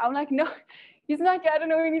 I'm like, no, he's not here. I don't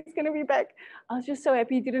know when he's going to be back. I was just so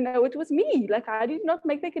happy he didn't know it was me. Like, I did not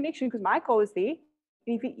make that connection because my car was there.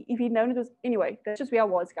 And if he'd known it was, anyway, that's just where I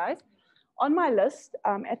was, guys. On my list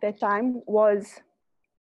at that time was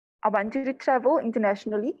I wanted to travel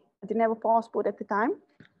internationally. I didn't have a passport at the time.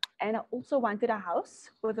 And I also wanted a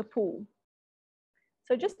house with a pool.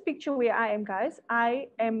 So just picture where I am, guys. I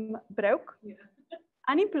am broke,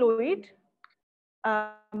 unemployed,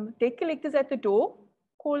 debt collectors at the door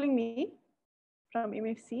calling me from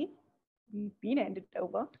MFC. We've been handed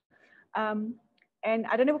over. And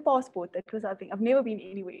I don't have a passport. That was, I think, I've never been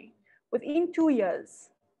anywhere. Within 2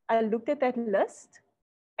 years, I looked at that list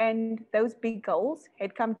and those big goals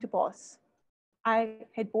had come to pass. I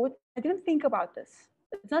didn't think about this.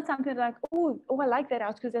 It's not something like, I like that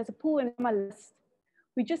house because there's a pool in my list.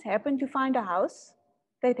 We just happened to find a house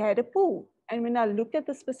that had a pool. And when I looked at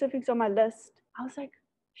the specifics on my list, I was like,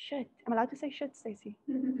 shit. Am I allowed to say shit, Stacey?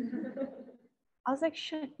 I was like,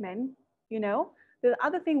 shit, man. You know? The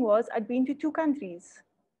other thing was I'd been to 2 countries,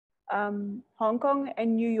 Hong Kong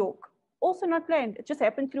and New York. Also not planned. It just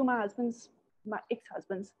happened through my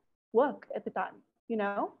ex-husband's work at the time, you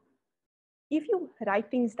know? If you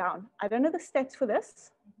write things down, I don't know the stats for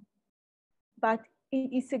this, but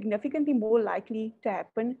it is significantly more likely to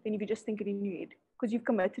happen than if you just think it in your head, because you've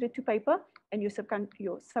committed it to paper and your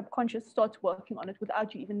subconscious starts working on it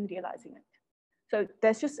without you even realizing it. So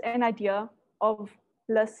that's just an idea of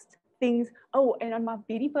list things. Oh, and on my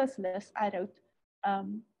very first list, I wrote,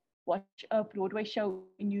 watch a Broadway show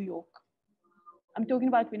in New York. I'm talking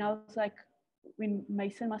about when I was like, when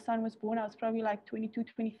Mason, my son, was born, I was probably like 22,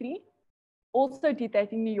 23. Also did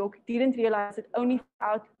that in New York, didn't realize it, only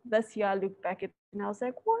out this year I looked back at it and I was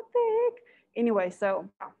like, what the heck? Anyway, so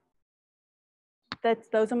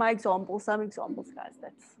those are my examples, some examples, guys.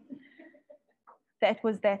 That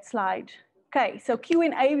was that slide. Okay, so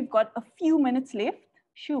Q&A, we've got a few minutes left.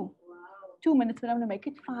 Shoo, 2 minutes, but I'm gonna make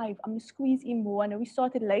it 5. I'm gonna squeeze in more. I know we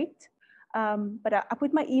started late, but I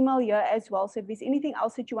put my email here as well. So if there's anything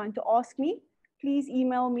else that you want to ask me, please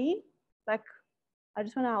email me. Like, I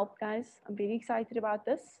just want to help, guys. I'm very excited about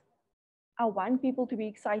this. I want people to be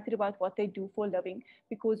excited about what they do for a living,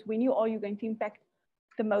 because when you are, you're going to impact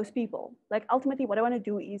the most people. Like, ultimately, what I want to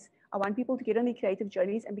do is I want people to get on their creative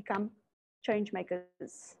journeys and become change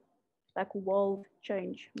makers, like world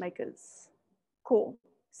change makers. Cool.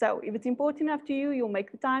 So if it's important enough to you, you'll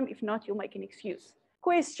make the time. If not, you'll make an excuse.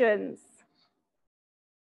 Questions?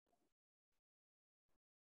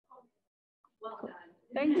 Well done.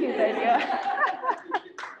 Thank you, Delia.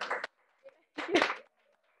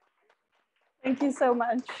 Thank you so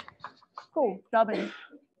much. Cool, Robin. I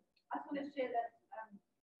just want to share that my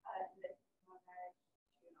marriage, the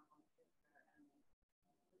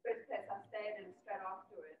first place I stayed in straight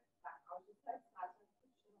afterwards, like I was just so excited to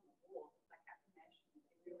put shit on the wall, like affirmations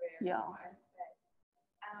everywhere. Yeah.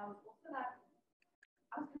 And I was also like,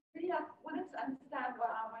 I was really like, wanted to understand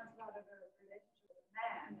what I wanted out of a relationship with a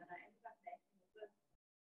man, and I ended up making this list,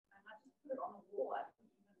 and I just put it on the wall. I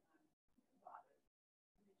didn't even think about it.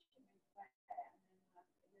 And then she went away, and then like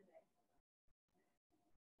a year later.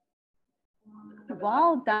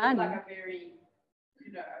 Well done. Like a very,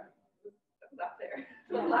 you know, it was up there.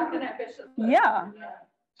 It was like an ambitious list. Yeah.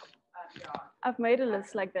 Yeah. I've made a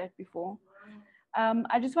list like that before.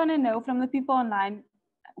 I just want to know from the people online,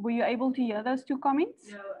 were you able to hear those 2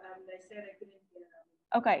 comments? No, they said they couldn't hear them.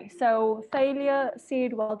 Okay, so Thalia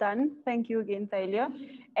said, well done. Thank you again, Thalia.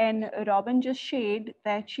 And Robin just shared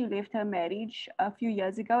that she left her marriage a few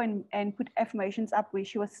years ago and put affirmations up where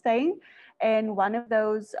she was staying. And one of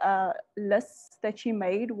those lists that she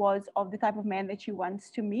made was of the type of man that she wants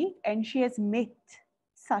to meet. And she has met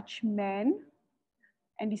such man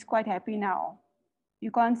and is quite happy now.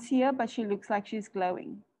 You can't see her, but she looks like she's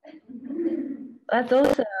glowing. That's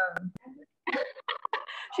awesome.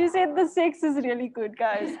 She said the sex is really good,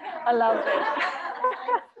 guys. I love it.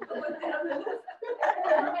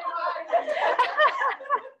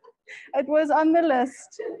 It was on the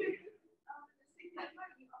list.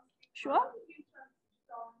 Sure.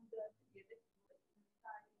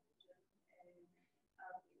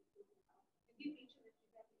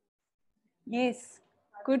 Yes,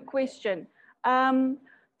 good question. So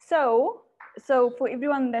for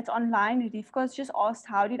everyone that's online, Rivka's just asked,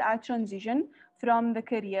 how did I transition from the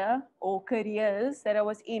career or careers that I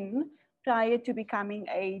was in prior to becoming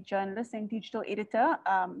a journalist and digital editor?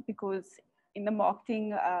 Because in the marketing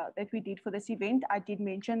that we did for this event, I did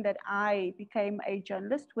mention that I became a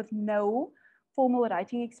journalist with no formal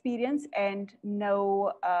writing experience and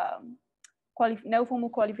no formal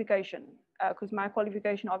qualification, because my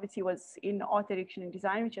qualification obviously was in art direction and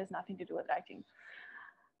design, which has nothing to do with writing.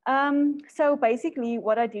 So basically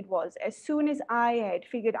what I did was, as soon as I had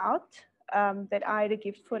figured out that I had a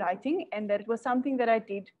gift for writing and that it was something that I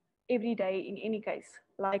did every day in any case,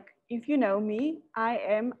 like if you know me, I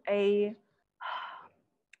am a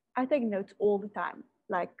I take notes all the time.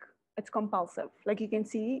 Like it's compulsive. Like you can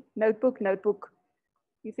see notebook, notebook.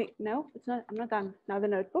 You think, no, it's not, I'm not done. Now the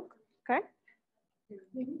notebook, okay?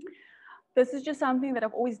 This is just something that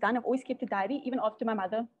I've always done. I've always kept a diary, even after my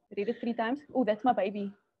mother read it 3 times. Oh, that's my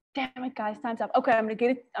baby. Damn it, guys, time's up. Okay, I'm gonna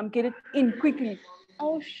get it in quickly.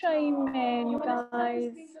 Oh, shame, man, you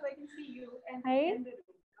guys. Hey?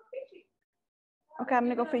 Okay, I'm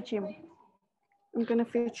gonna go fetch him. I'm gonna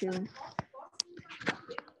fetch him.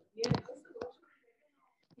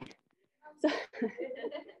 So,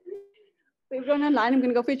 for everyone online, I'm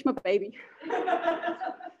gonna go fetch my baby.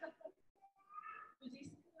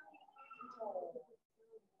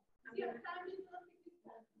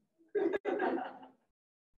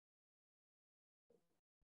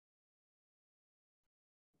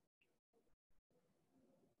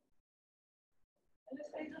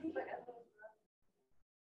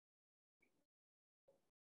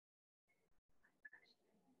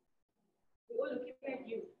 We're all looking at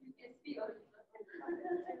you.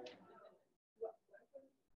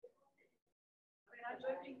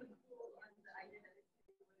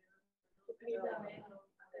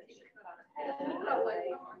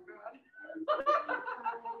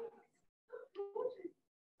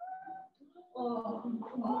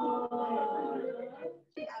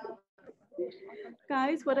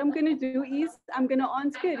 Guys, what I'm gonna do is I'm gonna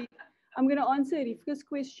answer Rivka's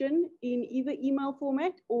question in either email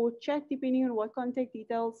format or chat, depending on what contact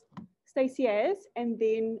details Stacey has. And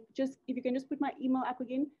then just if you can just put my email up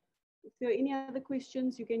again. If there are any other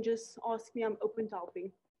questions, you can just ask me. I'm open to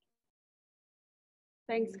helping.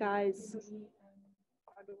 Thanks, guys.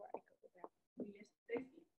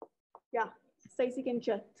 Yeah, Stacey can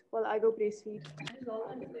chat while I go breastfeed.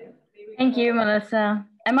 Thank you, Melissa.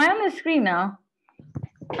 Am I on the screen now?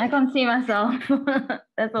 I can't see myself.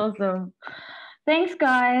 That's awesome. Thanks,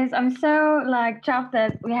 guys. I'm so like chuffed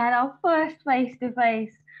that we had our first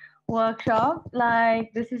face-to-face workshop.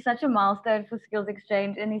 Like this is such a milestone for Skills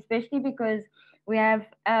Exchange, and especially because we have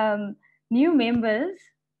new members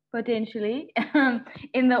potentially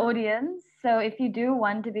in the audience. So if you do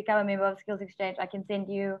want to become a member of Skills Exchange, I can send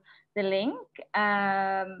you the link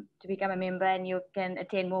to become a member, and you can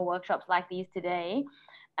attend more workshops like these today.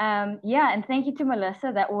 Yeah, and thank you to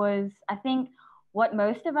Melissa. That was, I think, what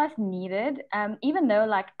most of us needed. Even though,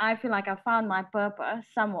 like, I feel like I found my purpose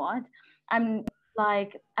somewhat. I'm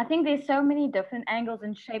like, I think there's so many different angles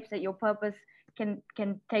and shapes that your purpose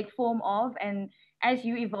can take form of, and as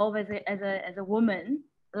you evolve as a woman,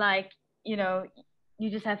 like, you know, you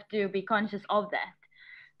just have to be conscious of that.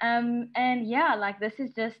 And yeah, like this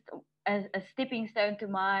is just a stepping stone to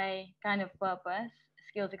my kind of purpose,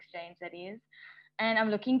 Skills Exchange, that is. And I'm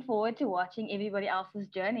looking forward to watching everybody else's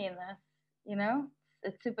journey in this. You know,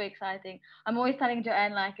 it's super exciting. I'm always telling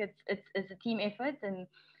Joanne like it's a team effort, and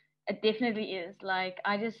it definitely is. Like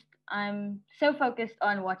I'm so focused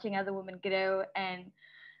on watching other women grow, and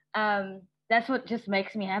that's what just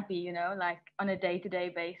makes me happy. You know, like on a day-to-day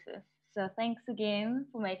basis. So thanks again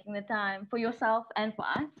for making the time for yourself and for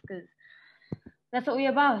us, because that's what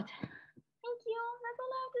we're about. Thank you. That's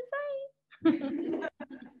all I have to say.